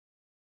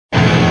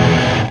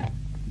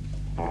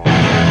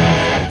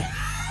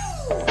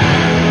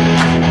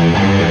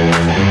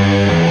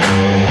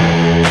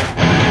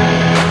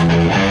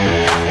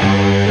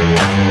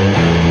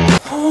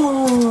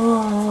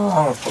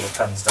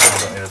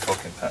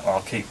Well,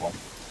 I'll keep one.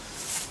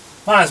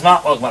 My name's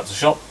Matt, welcome back to the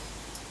shop.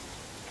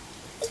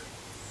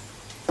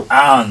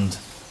 And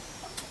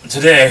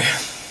today,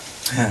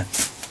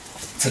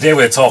 today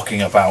we're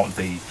talking about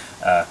the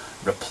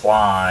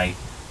reply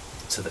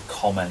to the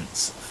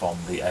comments from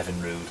the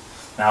Evinrude.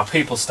 Now,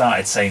 people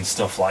started saying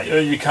stuff like, oh,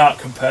 you can't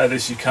compare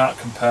this, you can't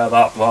compare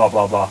that, blah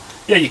blah blah.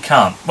 Yeah, you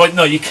can't. Well,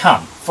 no, you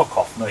can. Fuck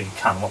off. No, you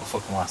can. What the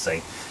fuck am I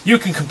saying? You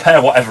can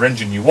compare whatever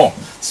engine you want.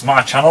 It's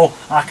my channel.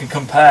 I can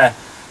compare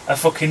a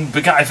fucking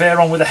Bugatti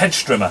Veyron with a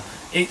hedge trimmer.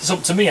 It's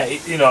up to me,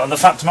 you know. And the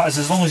fact of the matter is,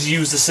 as long as you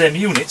use the same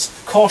units,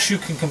 of course you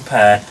can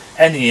compare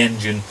any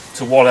engine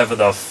to whatever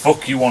the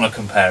fuck you want to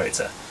compare it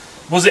to.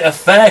 Was it a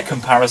fair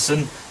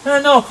comparison?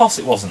 No, of course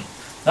it wasn't.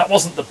 That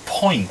wasn't the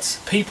point.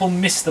 People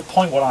missed the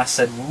point what I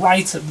said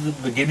right at the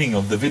beginning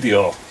of the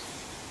video.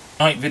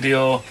 Night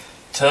video,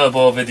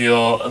 turbo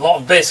video, a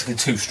lot of basically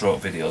two-stroke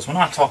videos. When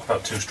I talk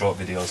about two-stroke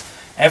videos,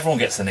 everyone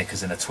gets the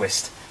knickers in a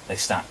twist. They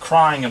start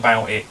crying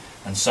about it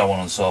and so on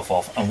and so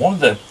forth. And one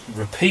of the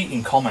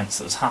repeating comments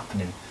that was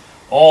happening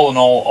all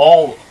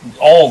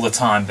the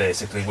time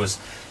basically was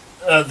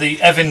the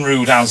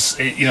Evinrude has,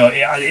 you know,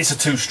 it's a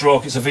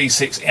two-stroke, it's a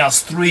V6, it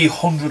has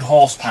 300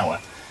 horsepower.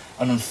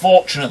 And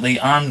unfortunately,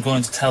 I'm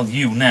going to tell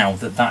you now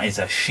that that is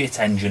a shit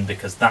engine,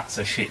 because that's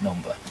a shit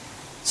number.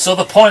 So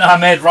the point I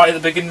made right at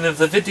the beginning of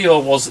the video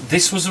was,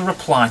 this was a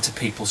reply to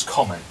people's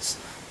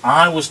comments.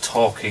 I was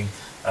talking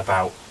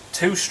about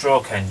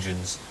two-stroke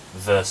engines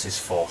versus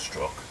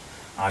four-stroke.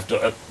 I've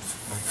done a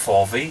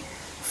 4V,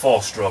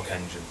 four-stroke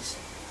engines.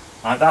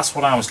 Right, that's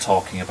what I was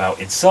talking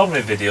about. In so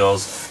many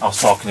videos, I was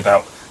talking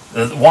about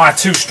why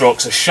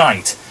two-strokes are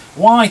shite.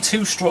 Why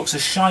two-strokes are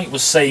shite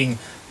was saying,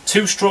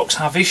 two-strokes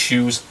have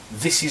issues,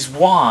 this is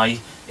why,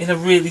 in a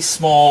really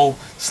small,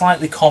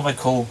 slightly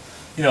comical,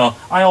 you know.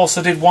 I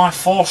also did why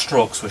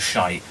four-strokes were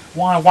shite,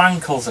 why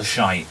wankles are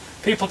shite.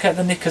 People get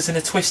the knickers in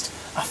a twist.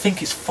 I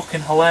think it's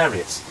fucking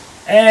hilarious.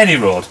 Any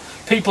road.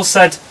 People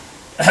said,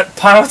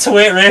 power to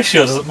weight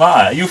ratio doesn't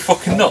matter. Are you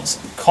fucking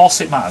nuts? Of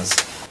course it matters.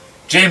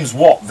 James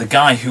Watt, the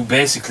guy who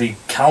basically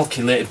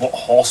calculated what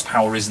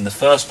horsepower is in the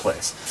first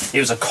place, it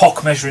was a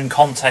cock measuring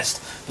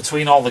contest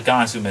between all the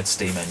guys who made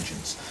steam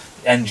engines.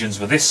 Engines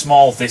were this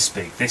small, this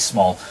big, this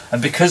small,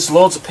 and because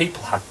loads of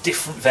people had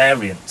different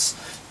variants,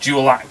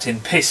 dual acting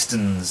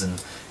pistons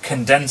and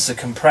condenser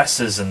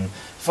compressors and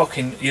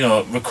fucking, you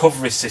know,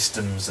 recovery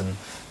systems and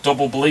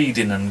double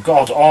bleeding and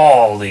god,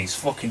 all these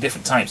fucking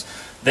different types,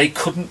 they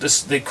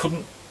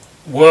couldn't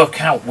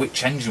work out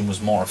which engine was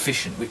more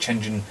efficient, which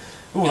engine.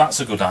 Oh, that's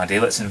a good idea,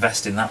 let's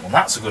invest in that one.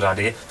 That's a good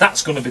idea,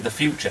 that's going to be the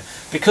future.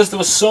 Because there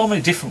were so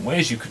many different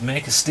ways you could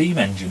make a steam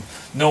engine,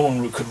 no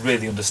one could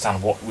really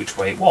understand which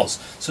way it was.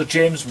 So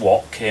James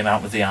Watt came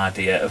out with the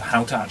idea of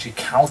how to actually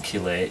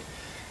calculate,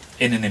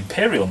 in an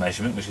imperial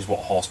measurement, which is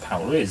what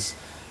horsepower is,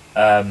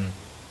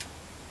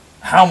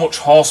 how much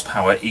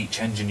horsepower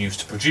each engine used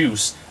to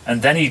produce,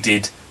 and then he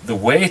did the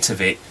weight of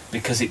it,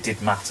 because it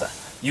did matter.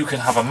 You can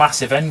have a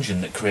massive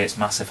engine that creates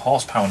massive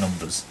horsepower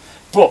numbers,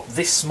 but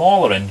this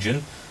smaller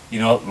engine, you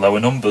know, lower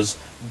numbers,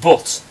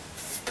 but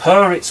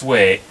per its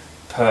weight,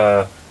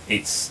 per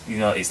its, you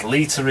know, its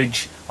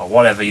literage or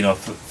whatever, you know,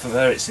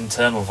 for its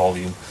internal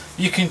volume,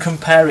 you can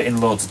compare it in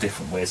loads of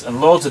different ways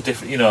and loads of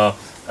different, you know,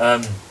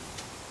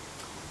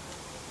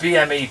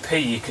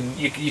 BMEP.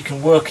 You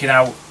can work it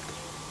out,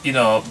 you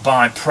know,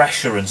 by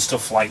pressure and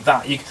stuff like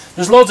that.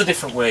 There's loads of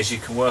different ways you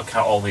can work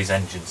out all these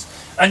engines,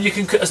 and you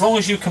can, as long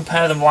as you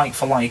compare them like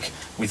for like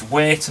with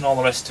weight and all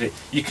the rest of it,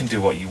 you can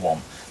do what you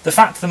want. The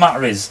fact of the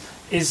matter is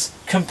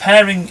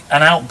comparing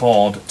an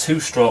outboard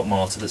two-stroke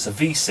motor that's a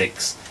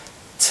V6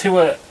 to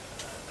an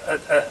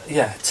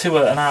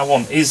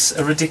R1 is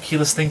a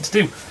ridiculous thing to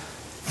do.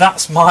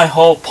 That's my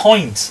whole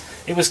point.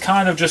 It was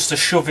kind of just a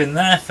shove in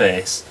their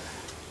face.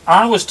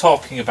 I was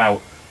talking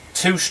about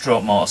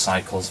two-stroke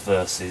motorcycles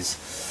versus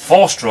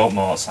four-stroke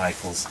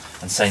motorcycles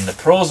and saying the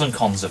pros and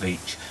cons of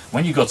each.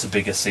 When you go to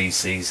bigger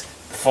CCs,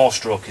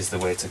 four-stroke is the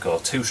way to go.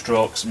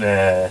 Two-strokes,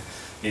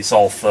 it's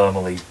all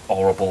thermally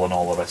horrible and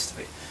all the rest of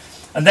it.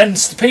 And then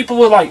people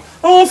were like,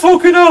 oh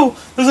fucking hell,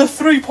 there's a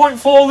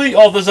 3.4 litre,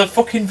 or there's a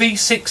fucking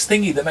V6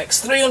 thingy that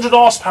makes 300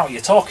 horsepower, you're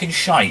talking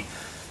shite.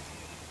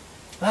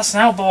 That's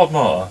an outboard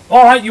motor.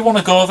 Alright, you want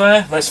to go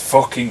there? Let's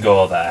fucking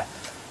go there.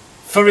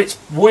 For its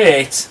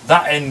weight,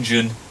 that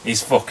engine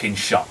is fucking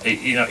shot.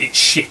 You know, it's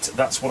shit,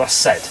 that's what I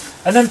said.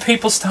 And then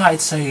people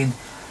started saying,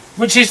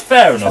 which is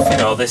fair enough, you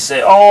know, they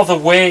say, oh, the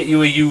weight you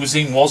were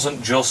using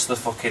wasn't just the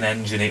fucking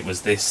engine, it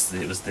was this,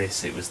 it was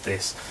this, it was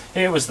this.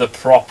 It was the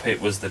prop, it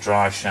was the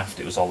drive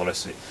shaft, it was all the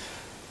rest of it.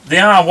 The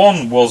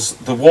R1 was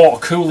the water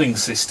cooling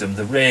system,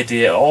 the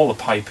radiator, all the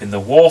piping, the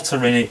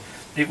water in it.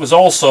 It was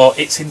also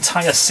its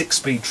entire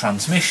 6-speed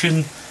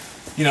transmission.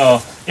 You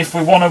know, if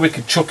we wanted, we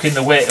could chuck in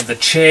the weight of the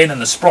chain and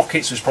the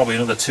sprockets, which is probably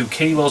another 2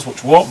 kilos,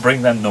 which won't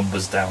bring them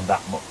numbers down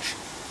that much.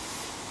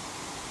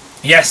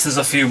 Yes, there's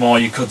a few more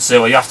you could say.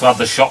 Well, you have to add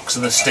the shocks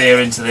and the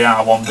steering to the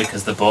R1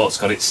 because the boat's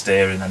got its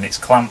steering and its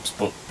clamps,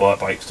 but boat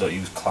bikes don't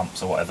use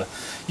clamps or whatever.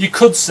 You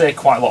could say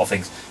quite a lot of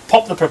things.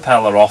 Pop the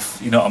propeller off,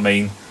 you know what I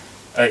mean?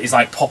 is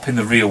like popping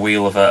the rear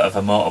wheel of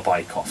a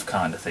motorbike off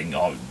kind of thing,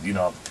 or you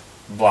know,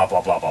 blah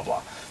blah blah blah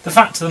blah. The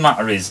fact of the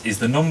matter is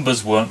the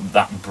numbers weren't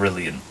that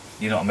brilliant.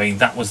 You know what I mean?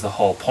 That was the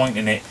whole point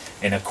in it.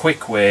 In a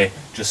quick way,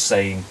 just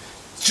saying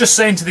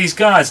to these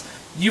guys,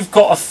 you've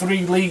got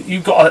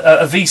you've got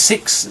a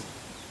V6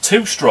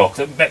 two-stroke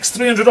that makes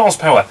 300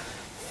 horsepower.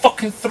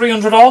 Fucking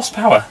 300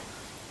 horsepower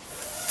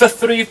for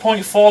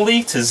 3.4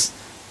 litres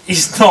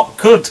is not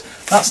good.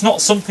 That's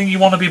not something you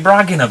want to be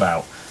bragging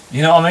about.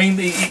 You know what I mean?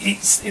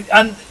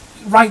 And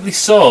rightly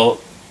so.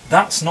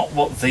 That's not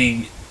what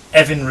the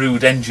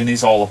Evinrude engine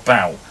is all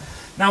about.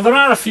 Now there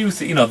are a few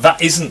things, you know,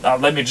 that isn't.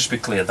 Let me just be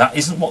clear. That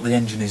isn't what the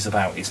engine is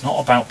about. It's not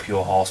about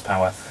pure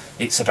horsepower.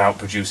 It's about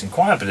producing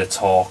quite a bit of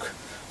torque.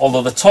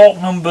 Although the torque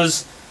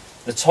numbers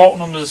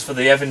for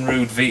the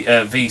Evinrude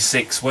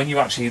V6, when you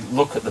actually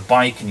look at the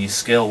bike and you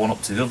scale one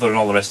up to the other and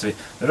all the rest of it,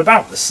 they're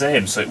about the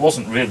same. So it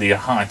wasn't really a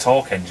high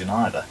torque engine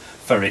either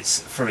for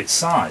its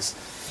size.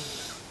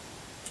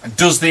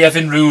 Does the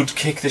Evinrude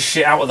kick the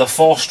shit out of the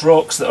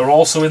 4-strokes that are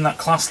also in that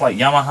class, like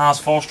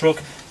Yamaha's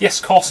 4-stroke? Yes,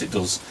 of course it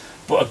does.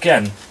 But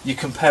again, you're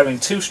comparing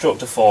 2-stroke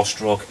to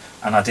 4-stroke,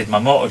 and I did my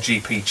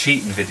MotoGP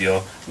cheating video,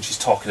 which is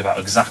talking about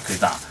exactly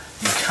that.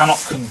 You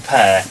cannot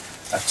compare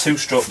a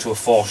 2-stroke to a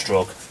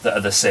 4-stroke that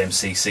are the same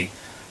CC.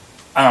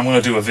 And I'm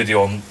going to do a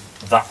video on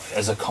that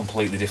as a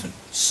completely different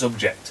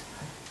subject.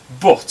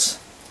 But,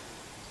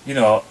 you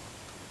know,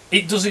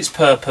 it does its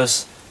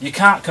purpose. You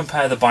can't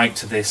compare the bike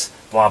to this,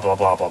 blah blah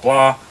blah blah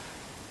blah.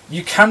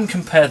 You can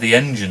compare the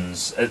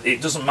engines.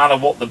 It doesn't matter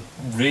what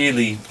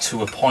really,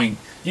 to a point.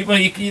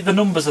 The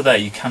numbers are there.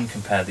 You can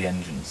compare the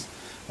engines.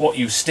 What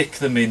you stick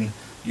them in,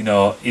 you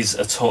know, is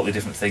a totally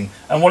different thing.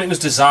 And what it was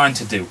designed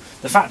to do.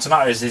 The fact of the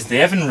matter is the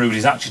Evinrude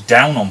is actually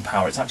down on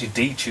power. It's actually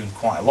detuned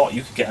quite a lot.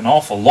 You could get an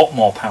awful lot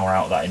more power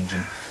out of that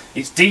engine.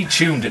 It's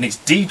detuned, and it's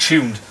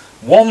detuned.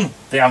 One,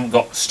 they haven't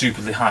got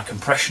stupidly high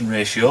compression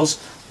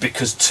ratios,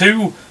 because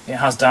 2, it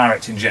has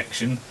direct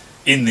injection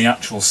in the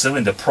actual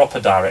cylinder, proper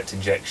direct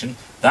injection.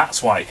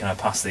 That's why it can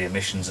pass the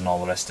emissions and all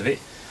the rest of it.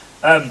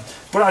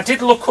 But I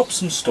did look up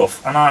some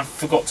stuff, and I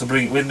forgot to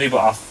bring it with me,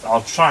 but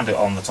I'll try and do it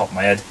on the top of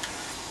my head.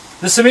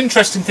 There's some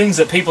interesting things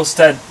that people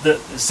said that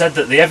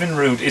the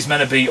Evinrude is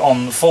meant to be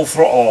on full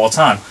throttle all the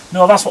time.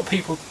 No, that's what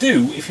people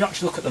do. If you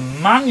actually look at the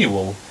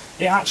manual,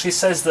 it actually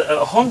says that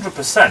at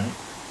 100%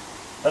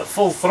 at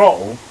full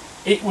throttle,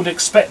 it would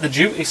expect the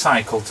duty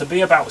cycle to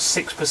be about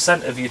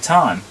 6% of your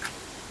time.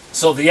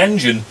 So the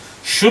engine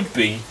should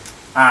be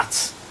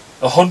at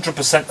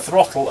 100%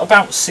 throttle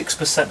about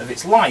 6% of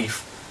its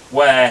life,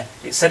 where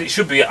it said it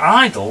should be at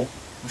idle.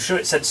 I'm sure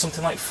it said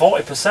something like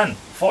 40%.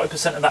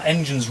 40% of that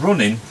engine's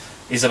running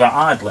is about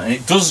idle, and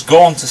it does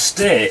go on to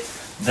state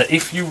that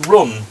if you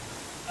run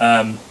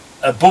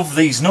above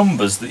these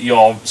numbers, that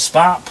your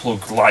spark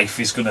plug life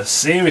is going to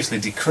seriously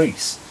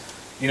decrease.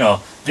 You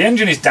know, the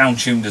engine is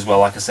down-tuned as well.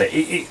 Like I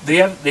say, the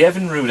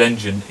Evinrude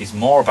engine is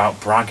more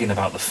about bragging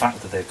about the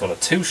fact that they've got a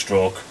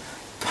 2-stroke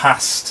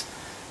past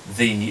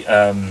the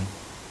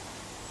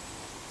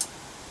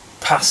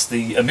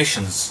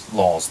emissions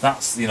laws.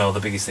 That's, you know, the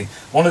biggest thing.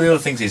 One of the other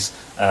things is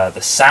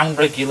the sound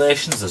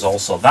regulations. There's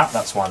also that.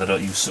 That's why they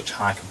don't use such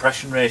high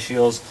compression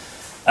ratios.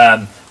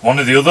 One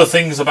of the other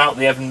things about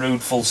the Evinrude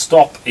full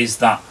stop is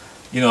that,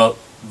 you know,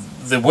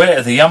 the weight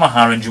of the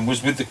Yamaha engine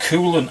was with the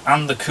coolant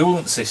and the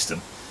coolant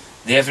system.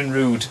 The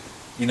Evinrude,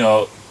 you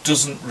know,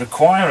 doesn't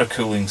require a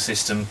cooling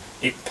system.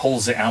 It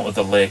pulls it out of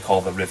the lake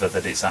or the river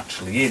that it's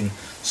actually in.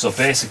 So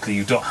basically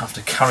you don't have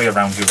to carry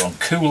around your own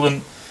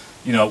coolant,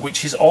 you know,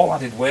 which is all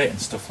added weight and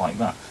stuff like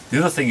that. The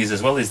other thing is,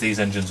 as well as these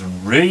engines are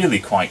really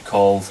quite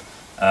cold,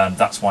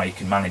 that's why you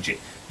can manage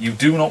it. You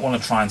do not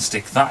want to try and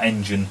stick that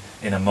engine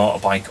in a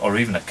motorbike or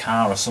even a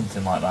car or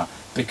something like that,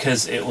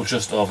 because it will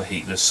just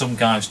overheat. There's some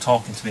guys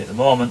talking to me at the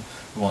moment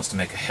who wants to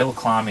make a hill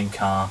climbing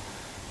car,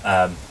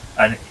 and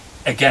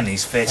again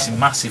he's facing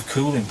massive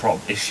cooling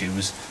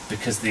issues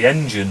because the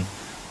engine,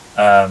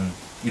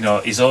 you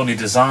know, is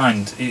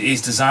designed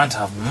to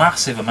have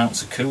massive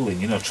amounts of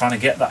cooling. You know, trying to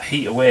get that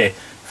heat away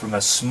from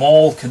a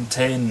small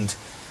contained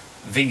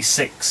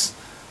V6,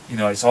 you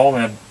know, it's all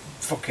in a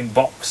fucking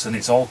box and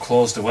it's all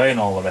closed away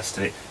and all the rest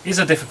of it, is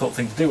a difficult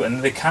thing to do,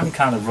 and they can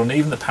kind of run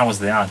even the powers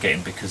they are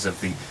getting because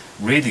of the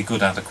really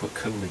good adequate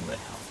cooling they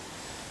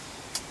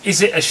have.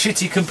 Is it a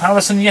shitty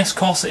comparison? Yes, of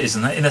course it is,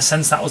 and in a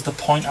sense that was the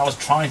point I was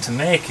trying to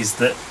make, is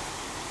that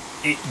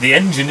the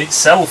engine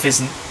itself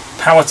isn't,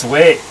 power to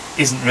weight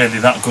isn't really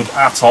that good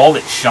at all.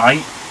 It's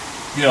shite.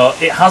 You know,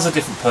 it has a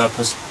different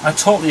purpose. I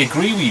totally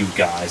agree with you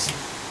guys.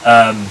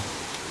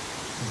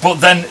 But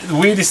then the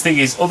weirdest thing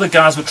is other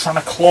guys were trying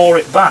to claw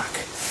it back,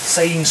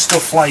 saying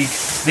stuff like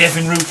the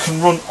Evinrude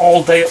can run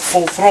all day at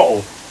full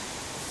throttle.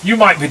 You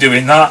might be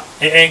doing that.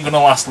 It ain't going to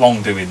last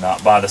long doing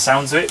that by the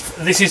sounds of it.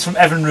 This is from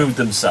Evinrude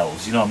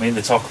themselves, you know what I mean?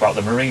 They talk about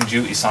the marine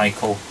duty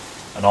cycle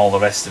and all the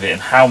rest of it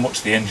and how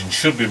much the engine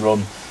should be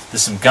run.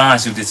 There's some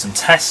guys who did some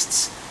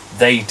tests.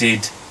 They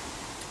did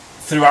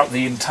throughout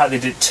the entire, they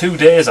did 2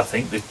 days I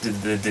think, they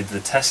did the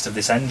test of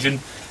this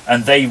engine,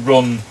 and they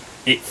run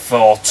it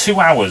for 2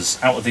 hours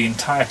out of the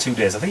entire 2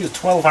 days. I think it was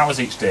 12 hours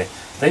each day.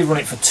 They run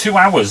it for 2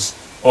 hours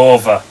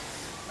over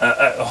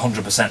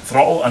 100%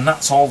 throttle, and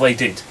that's all they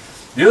did.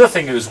 The other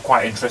thing that was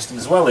quite interesting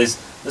as well is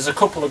there's a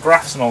couple of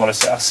graphs and all the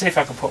rest of it. I'll see if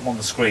I can put them on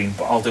the screen,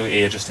 but I'll do it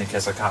here just in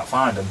case I can't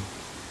find them.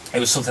 It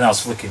was something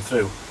else flicking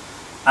through,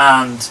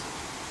 and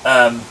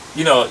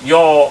you know,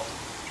 your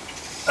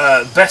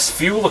best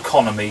fuel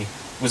economy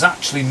was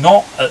actually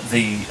not at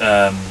the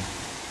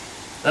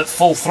at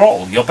full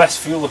throttle. Your best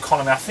fuel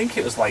economy, I think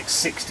it was like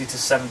 60 to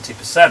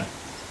 70%.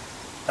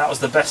 That was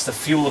the best of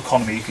fuel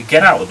economy you could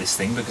get out of this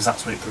thing, because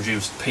that's when it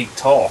produced peak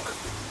torque.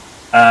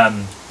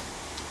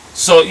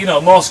 So, you know,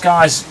 most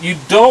guys, you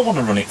don't want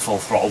to run it full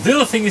throttle. The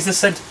other thing is they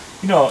said,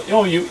 you know,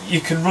 oh,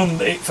 you can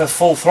run it for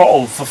full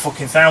throttle for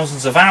fucking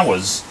thousands of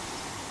hours.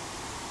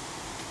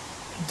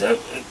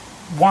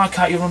 Why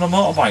can't you run a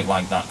motorbike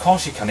like that? Of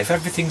course you can. If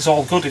everything's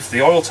all good, if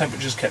the oil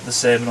temperature's kept the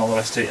same and all the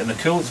rest of it, and the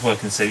coolant's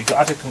working the same, you've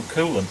got adequate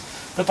coolant,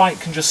 the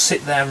bike can just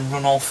sit there and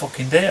run all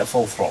fucking day at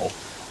full throttle.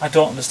 I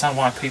don't understand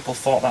why people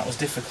thought that was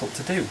difficult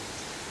to do.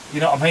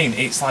 You know what I mean?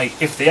 It's like,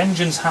 if the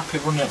engine's happy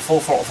running at full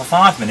throttle for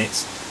 5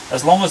 minutes,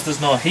 as long as there's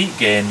no heat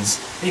gains,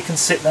 it can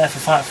sit there for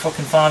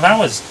fucking 5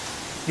 hours.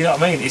 You know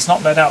what I mean? It's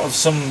not made out of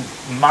some...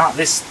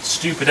 This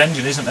stupid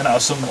engine isn't made out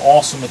of some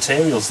awesome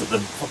materials that the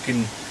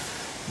fucking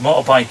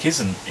motorbike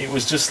isn't. It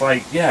was just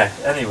like, yeah,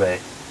 anyway.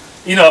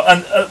 You know,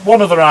 and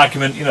one other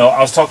argument, you know, I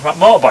was talking about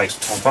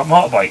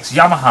motorbikes.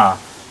 Yamaha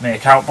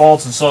make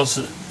outboards, and so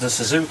the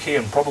Suzuki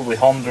and probably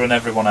Honda and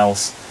everyone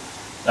else.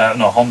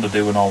 No, Honda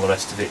do and all the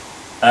rest of it.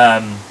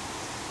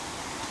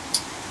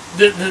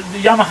 The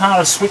Yamaha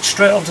have switched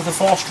straight onto the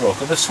 4-stroke,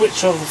 and they've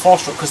switched over to the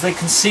 4-stroke because they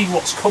can see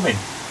what's coming.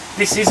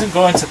 This isn't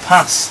going to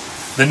pass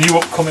the new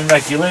upcoming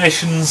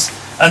regulations,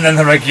 and then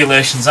the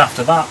regulations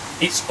after that.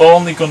 It's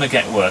only going to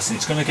get worse, and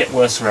it's going to get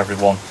worse for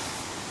everyone.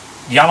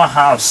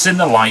 Yamaha have seen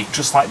the light,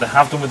 just like they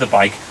have done with the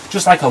bike,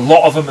 just like a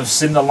lot of them have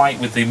seen the light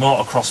with the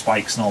motocross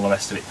bikes and all the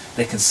rest of it.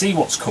 They can see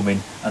what's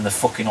coming, and they're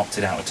fucking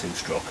opted out of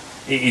 2-stroke.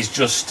 It is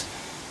just,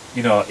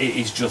 you know, it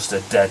is just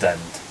a dead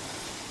end.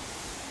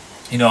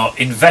 You know,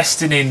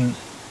 investing in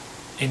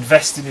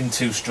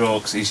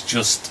 2-strokes is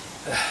just...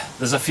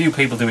 There's a few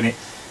people doing it.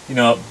 You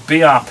know,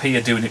 BRP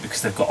are doing it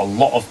because they've got a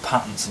lot of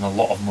patents and a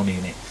lot of money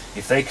in it.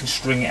 If they can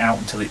string it out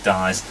until it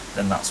dies,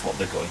 then that's what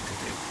they're going to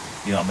do.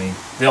 You know what I mean?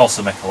 They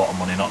also make a lot of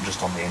money, not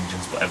just on the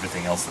engines, but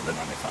everything else that they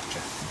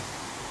manufacture.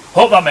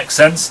 Hope that makes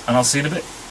sense, and I'll see you in a bit.